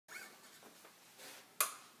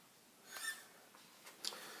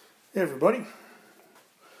Hey everybody,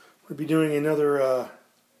 we'll be doing another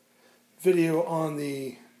video on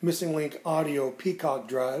the Missing Link Audio Peacock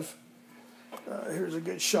Drive. Here's a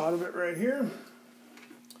good shot of it right here.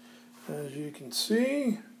 As you can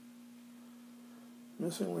see,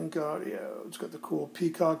 Missing Link Audio. It's got the cool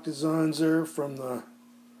peacock designs there from the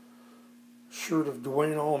shirt of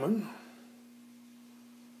Dwayne Allman.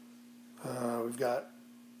 We've got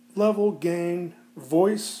level, gain,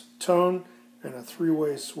 voice, tone, and a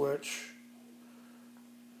three-way switch.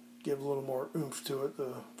 Give a little more oomph to it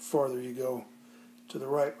the farther you go to the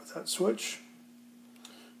right with that switch.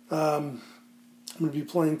 I'm going to be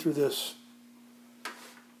playing through this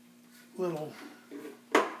little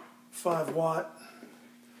 5-watt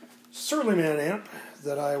Surlyman amp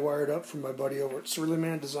that I wired up from my buddy over at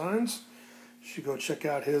Surlyman Designs. You should go check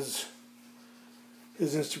out his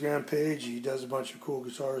Instagram page. He does a bunch of cool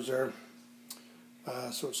guitars there.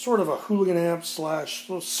 So it's sort of a hooligan amp slash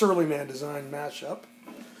Surlyman design mashup.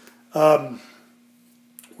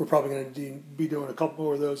 We're probably going to be doing a couple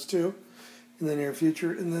more of those too in the near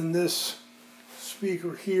future. And then this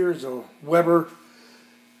speaker here is a Weber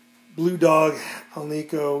Blue Dog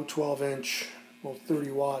Alnico 12-inch, well,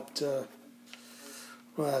 30-watt.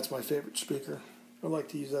 Well, that's my favorite speaker. I like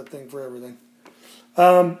to use that thing for everything.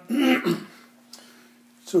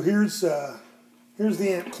 So here's the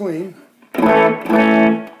amp clean. The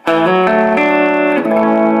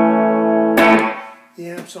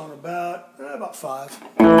amp's on about 5.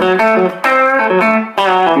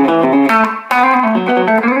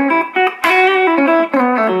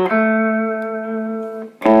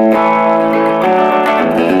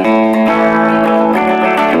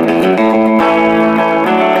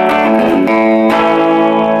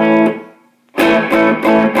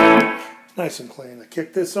 Nice and clean. I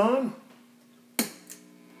kick this on.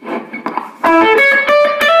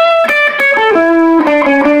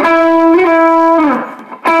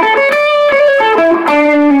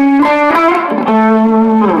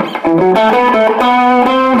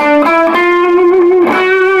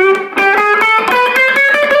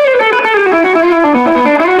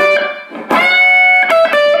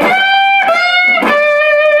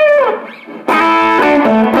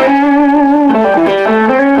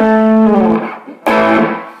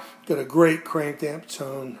 Got a great cranked amp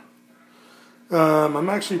tone. I'm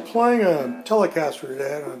actually playing a Telecaster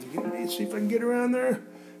today. I don't have to get me. See if I can get around there.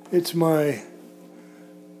 It's my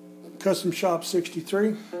Custom Shop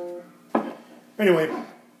 63. Anyway,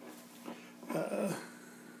 there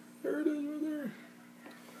it is right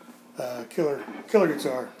there. Killer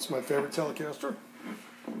guitar. It's my favorite Telecaster.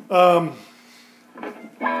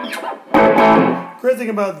 Great thing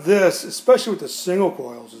about this, especially with the single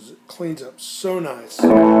coils, is it cleans up so nice.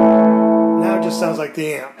 Now it just sounds like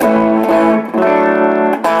the amp.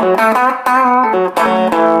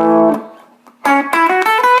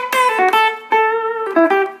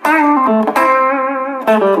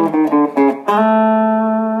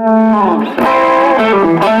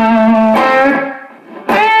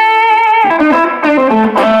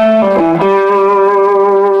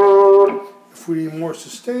 If we need more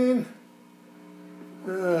sustain,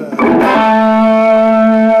 crank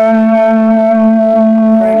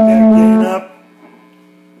that gain up,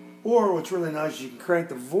 or what's really nice is you can crank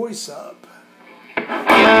the voice up.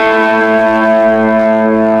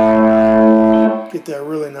 Get that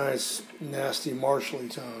really nice, nasty, martially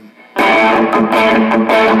tone.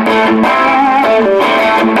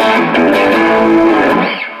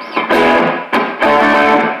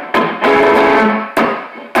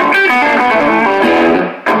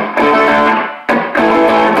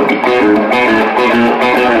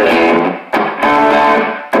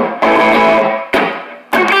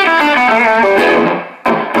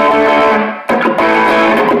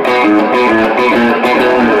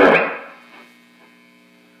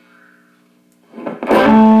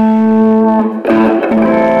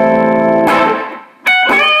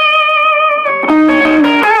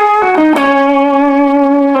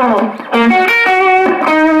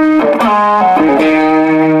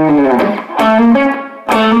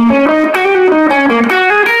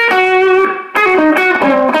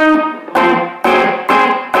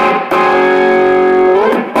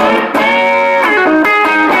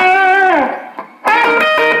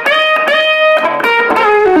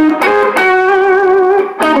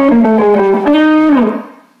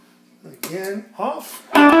 Again, off.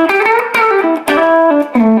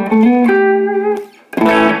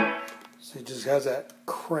 So it just has that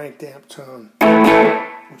cranked amp tone,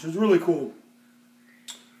 which is really cool.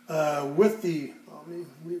 With the, let me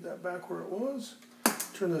leave that back where it was.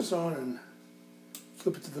 Turn this on and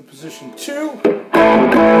flip it to the position 2.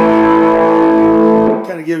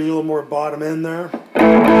 kind of gives you a little more bottom end there.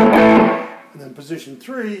 And then position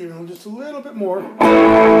 3, just a little bit more. Kind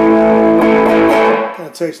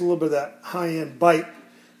of takes a little bit of that high-end bite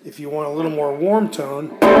if you want a little more warm tone.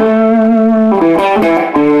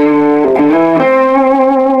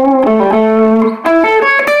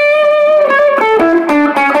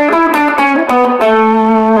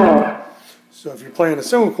 So if you're playing a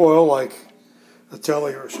single coil like a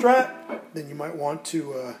Tele or a Strat, then you might want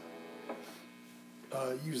to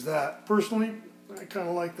use that. Personally, I kind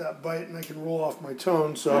of like that bite, and I can roll off my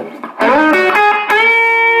tone. So.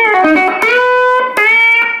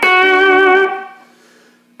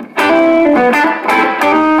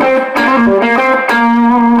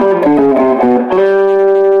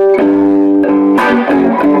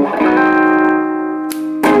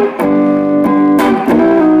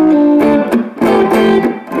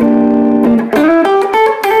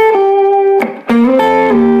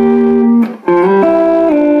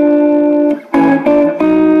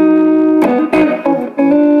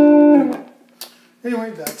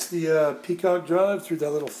 Anyway, that's the Peacock Drive through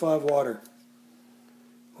that little 5-water.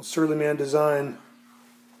 Surly Man design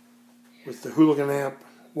with the Hooligan amp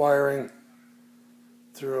wiring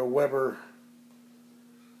through a Weber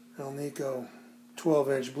Alnico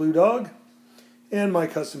 12-inch Blue Dog and my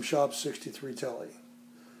Custom Shop 63 Tele.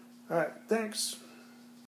 Alright, thanks.